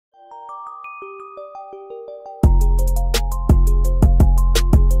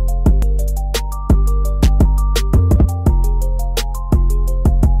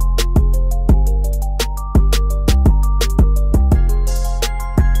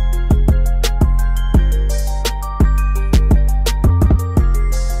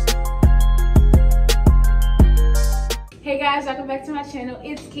back to my channel.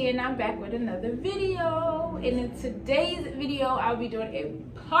 It's Kia and I'm back with another video. And in today's video, I'll be doing a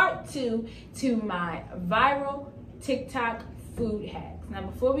part 2 to my viral TikTok food hacks. Now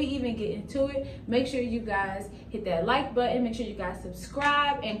before we even get into it, make sure you guys hit that like button, make sure you guys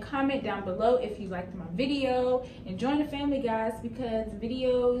subscribe and comment down below if you liked my video, and join the family, guys, because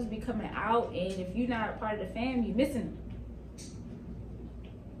videos be coming out, and if you're not a part of the fam, you're missing them.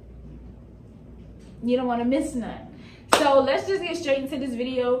 You don't want to miss none. So let's just get straight into this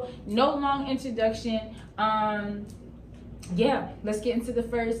video. No long introduction. Yeah, let's get into the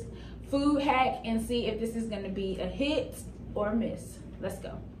first food hack and see if this is going to be a hit or a miss. Let's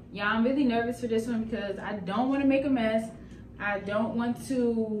go. Yeah, I'm really nervous for this one because I don't want to make a mess. I don't want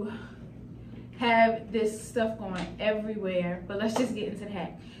to have this stuff going everywhere, but let's just get into the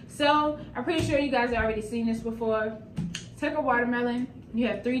hack. So I'm pretty sure you guys have already seen this before. Take a watermelon. You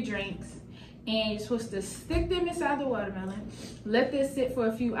have 3 drinks. And you're supposed to stick them inside the watermelon, let this sit for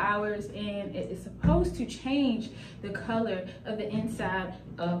a few hours, and it is supposed to change the color of the inside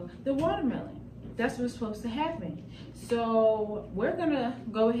of the watermelon. That's what's supposed to happen. So we're gonna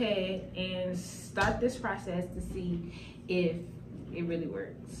go ahead and start this process to see if it really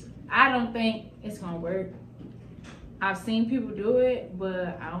works. I don't think it's gonna work. I've seen people do it,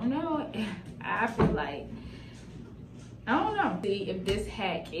 but I don't know. I feel like, I don't know. See if this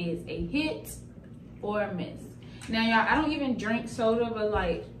hack is a hit or a miss. Now, y'all, I don't even drink soda, but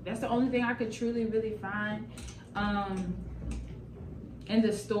like, that's the only thing I could truly really find in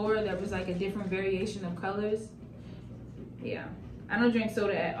the store that was like a different variation of colors. Yeah, I don't drink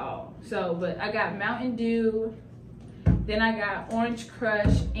soda at all. So, but I got Mountain Dew, then I got Orange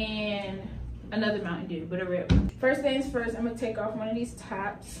Crush, and another Mountain Dew, but a red one. First things first, I'm gonna take off one of these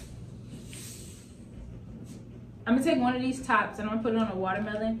tops. I'm gonna take one of these tops and I'm gonna put it on a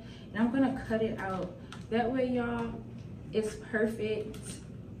watermelon, and I'm gonna cut it out. That way, y'all, it's perfect.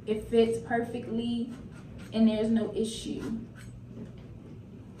 It fits perfectly and there's no issue.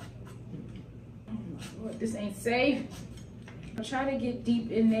 Oh my Lord, this ain't safe. I'll try to get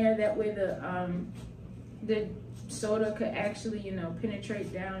deep in there, that way the soda could actually, you know,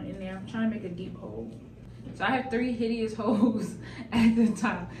 penetrate down in there. I'm trying to make a deep hole. So I have 3 hideous holes at the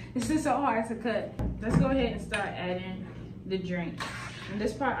top. This is so hard to cut. Let's go ahead and start adding the drink. And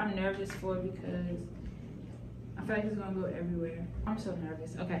this part I'm nervous for because I feel like it's gonna go everywhere. I'm so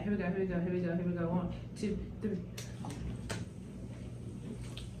nervous. Okay, here we go, here we go, here we go, here we go. 1, 2, 3.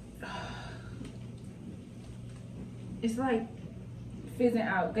 It's like fizzing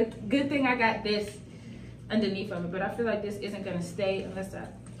out. Good thing I got this underneath of it, but I feel like this isn't gonna stay unless I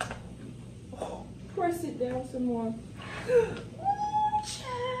press it down some more.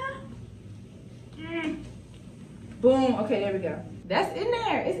 Boom. Okay, there we go. That's in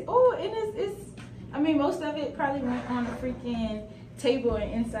there. It's and it's I mean, most of it probably went on the freaking table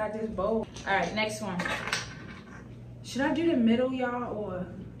and inside this bowl. All right, next one. Should I do the middle, y'all, or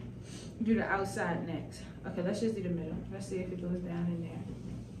do the outside next? Okay, let's just do the middle. Let's see if it goes down in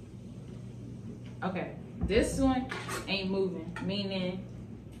there. Okay, this one ain't moving, meaning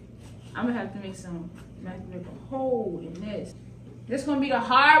I'm gonna have to make a hole in this. This gonna be the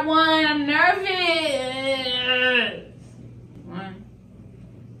hard one. I'm nervous. 1,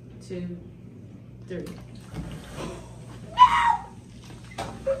 2, 3.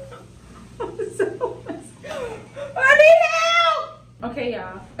 I need help. Okay,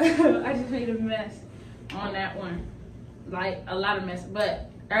 y'all. I just made a mess on that one. Like a lot of mess. But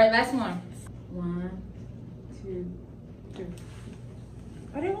all right, last one. 1, 2, 3.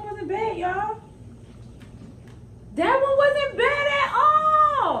 Oh, that one wasn't bad, y'all. That one wasn't bad at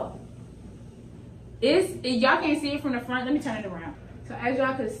all. Y'all can't see it from the front. Let me turn it around. So as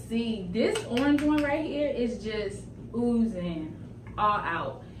y'all can see, this orange one right here is just oozing all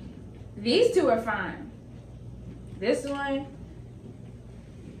out. These 2 are fine. This one,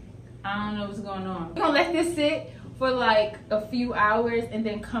 I don't know what's going on. We're gonna let this sit for like a few hours and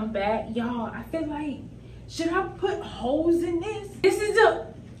then come back. Y'all, I feel like, should I put holes in this? This is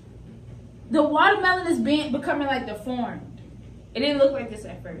the watermelon is becoming like deformed. It didn't look like this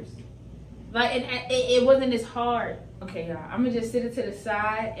at first. Like it wasn't this hard. Okay, y'all, I'm gonna just sit it to the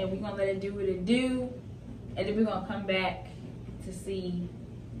side and we're gonna let it do what it do. And then we're gonna come back to see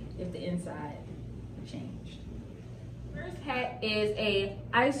if the inside changed. First hack is a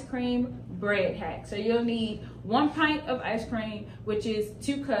ice cream bread hack. So you'll need 1 pint of ice cream, which is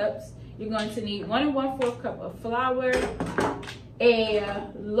 2 cups. You're going to need 1 1/4 cup of flour, a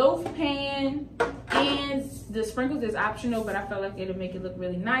loaf pan, and the sprinkles is optional, but I felt like it'll make it look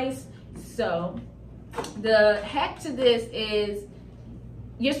really nice. So the hack to this is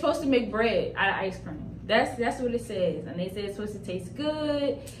you're supposed to make bread out of ice cream. That's what it says, and they say it's supposed to taste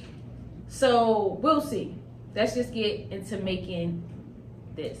good. So we'll see. Let's just get into making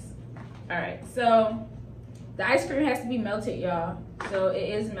this. All right, so the ice cream has to be melted, y'all. So it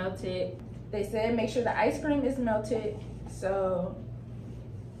is melted. They said make sure the ice cream is melted. So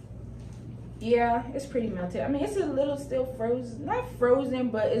yeah, it's pretty melted. I mean, it's a little still frozen, not frozen,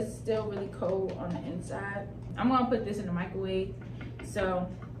 but it's still really cold on the inside. I'm gonna put this in the microwave, so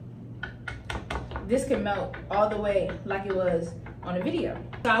this can melt all the way like it was on the video.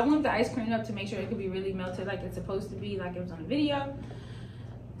 So I warmed the ice cream up to make sure it could be really melted like it's supposed to be, like it was on the video.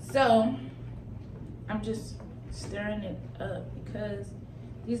 So I'm just stirring it up because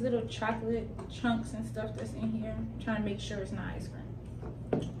these little chocolate chunks and stuff that's in here, I'm trying to make sure it's not ice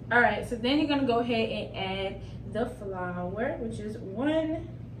cream. All right, so then you're gonna go ahead and add the flour, which is 1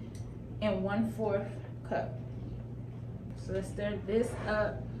 1/4 cup. So let's stir this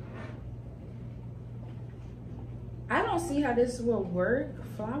up. I don't see how this will work.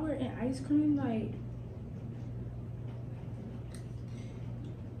 Flour and ice cream, like,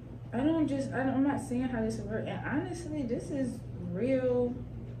 I'm not seeing how this will work. And honestly, this is real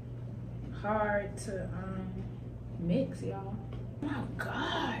hard to mix, y'all. Oh my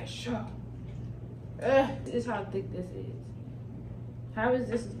gosh. This is how thick this is. How is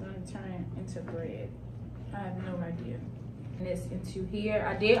this gonna turn into bread? I have no idea. And this into here.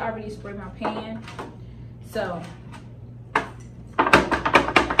 I did already spray my pan. So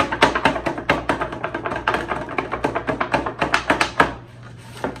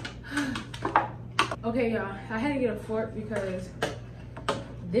okay, y'all, I had to get a fork because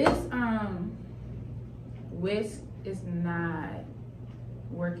this whisk is not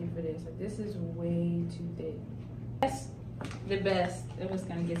working for this. Like, this is way too thick. That's the best it was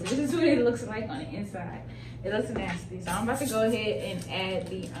gonna get. So this is what it looks like on the inside. It looks nasty. So I'm about to go ahead and add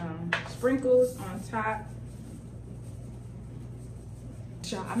the sprinkles on top.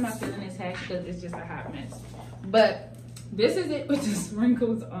 I'm not feeling this hash because it's just a hot mess. But this is it with the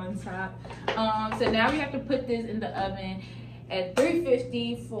sprinkles on top. So now we have to put this in the oven at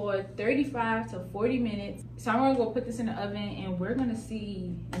 350 for 35 to 40 minutes. So I'm gonna go put this in the oven and we're gonna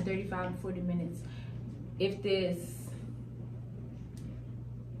see in 35 and 40 minutes if this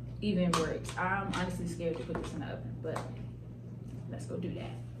even works. I'm honestly scared to put this in the oven, but let's go do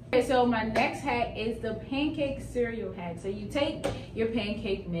that. Okay, so my next hack is the pancake cereal hack. So you take your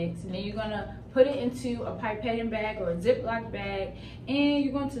pancake mix and then you're gonna put it into a pipetting bag or a Ziploc bag, and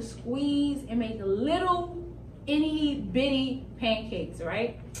you're going to squeeze and make little itty bitty pancakes,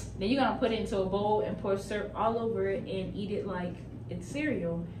 right? Then you're gonna put it into a bowl and pour syrup all over it and eat it like it's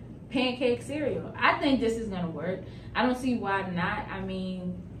cereal, pancake cereal. I think this is gonna work. I don't see why not. I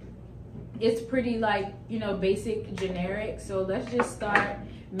mean, it's pretty, like, you know, basic, generic. So let's just start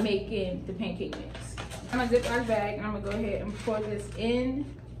making the pancake mix. I'm gonna Ziploc bag and I'm gonna go ahead and pour this in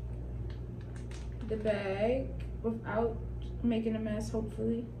the bag without making a mess,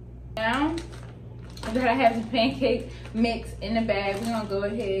 hopefully. Now that I have the pancake mix in the bag, we're gonna go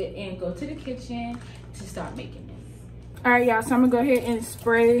ahead and go to the kitchen to start making this. All right, y'all, so I'm gonna go ahead and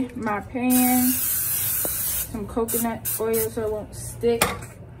spray my pan some coconut oil so it won't stick.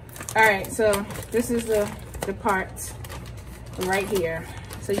 All right, so this is the part right here.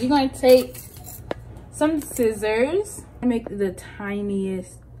 So you're gonna take some scissors and make the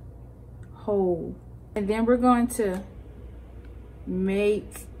tiniest hole. And then we're going to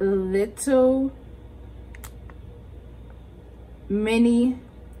make little mini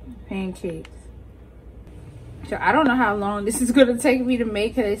pancakes. So I don't know how long this is gonna take me to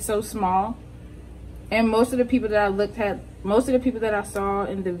make because it's so small. And most of the people that I looked at, most of the people that I saw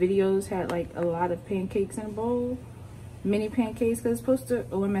in the videos had like a lot of pancakes in a bowl. Mini pancakes, because it's supposed to,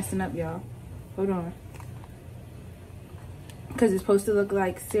 oh, we're messing up, y'all. Hold on. Because it's supposed to look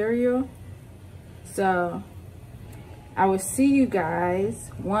like cereal. So I will see you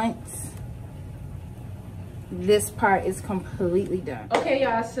guys once this part is completely done. Okay,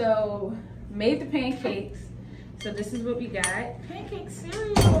 y'all, so made the pancakes. So this is what we got. Pancake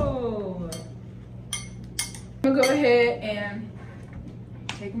cereal. I'm gonna go ahead and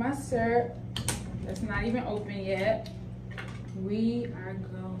take my syrup. That's not even open yet. We are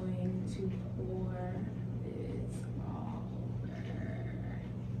going to pour this all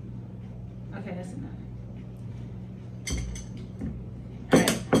over. Okay, that's enough. All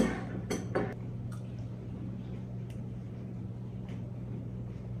right.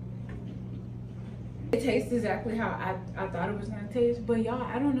 It tastes exactly how I thought it was gonna taste, but y'all,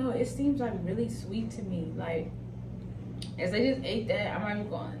 I don't know. It seems like really sweet to me. Like, as I just ate that, I'm not even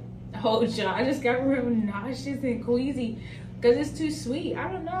going. Oh, y'all, I just got real nauseous and queasy because it's too sweet.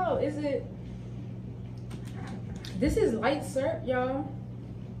 I don't know. Is it? This is light syrup, y'all.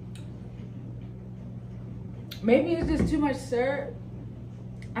 Maybe it's just too much syrup.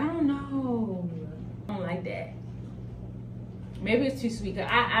 I don't know. I don't like that. Maybe it's too sweet.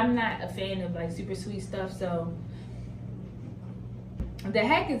 I'm not a fan of like super sweet stuff, so the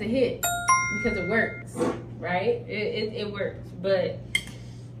hack is a hit because it works, right? It works, but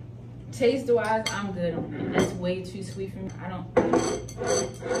taste-wise, I'm good on it. That's way too sweet for me.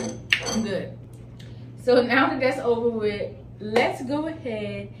 I'm good. So now that that's over with, let's go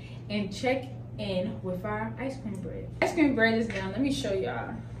ahead and check in with our ice cream bread. Ice cream bread is done. Let me show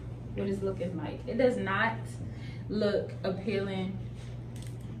y'all what it's looking like. It does not look appealing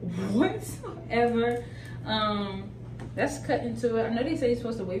whatsoever. Let's cut into it. I know they say you're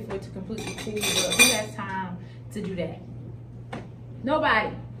supposed to wait for it to completely cool, but who has time to do that?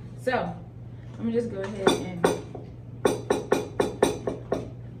 Nobody. So I'm gonna just go ahead and.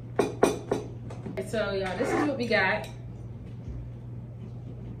 So y'all, this is what we got.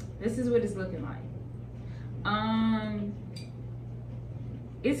 This is what it's looking like.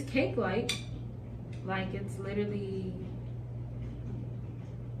 It's cake-like. Like it's literally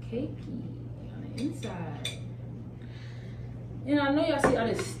cakey on the inside. And I know y'all see all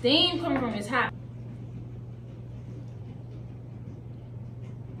this steam coming from it's hot.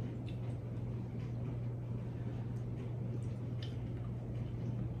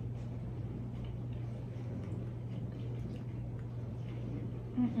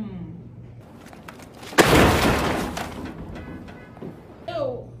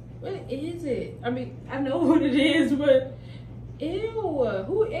 Ew, what is it? I mean, I know what it is, but ew,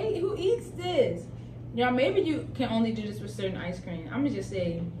 who eats this? Y'all, maybe you can only do this with certain ice cream. I'm gonna just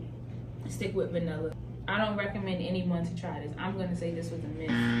say stick with vanilla. I don't recommend anyone to try this. I'm gonna say this was a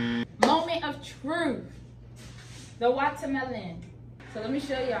miss. Moment of truth. The watermelon. So let me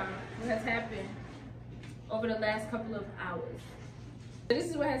show y'all what has happened over the last couple of hours. So this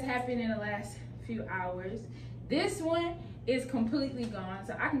is what has happened in the last few hours. This one is completely gone,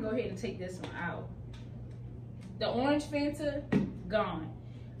 so I can go ahead and take this one out. The orange Fanta, gone.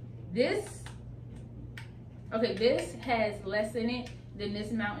 This has less in it than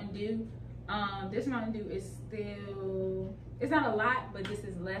this Mountain Dew. This Mountain Dew is still, it's not a lot, but this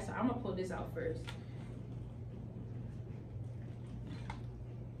is less. So I'm gonna pull this out first.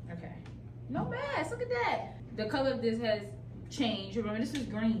 Okay, no mess, look at that. The color of this has changed. Remember, this was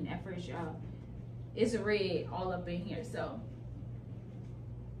green at first, y'all. It's red all up in here, so.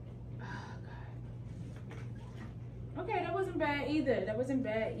 Oh, God. Okay, that wasn't bad either. That wasn't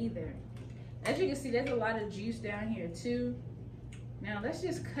bad either. As you can see, there's a lot of juice down here too. Now let's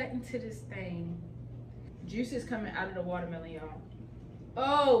just cut into this thing. Juice is coming out of the watermelon, y'all.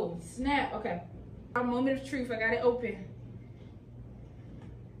 Oh, snap, okay. Our moment of truth, I got it open.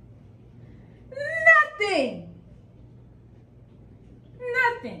 Nothing.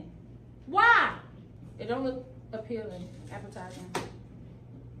 Nothing. Why? It don't look appealing, appetizing.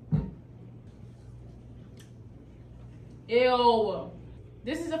 Ew.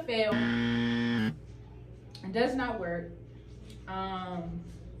 This is a fail. It does not work.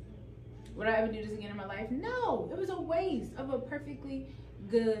 Would I ever do this again in my life? No. It was a waste of a perfectly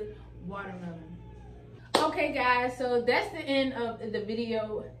good watermelon. Okay, guys, so that's the end of the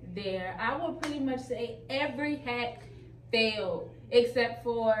video there. I will pretty much say every hack failed except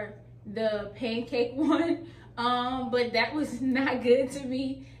for the pancake one. But that was not good to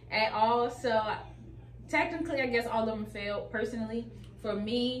me at all. So technically, I guess all of them failed personally for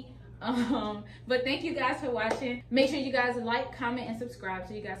me. But thank you guys for watching. Make sure you guys like, comment, and subscribe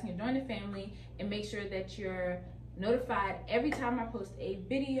so you guys can join the family, and make sure that you're notified every time I post a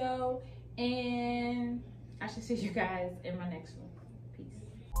video. And I should see you guys in my next one. Peace.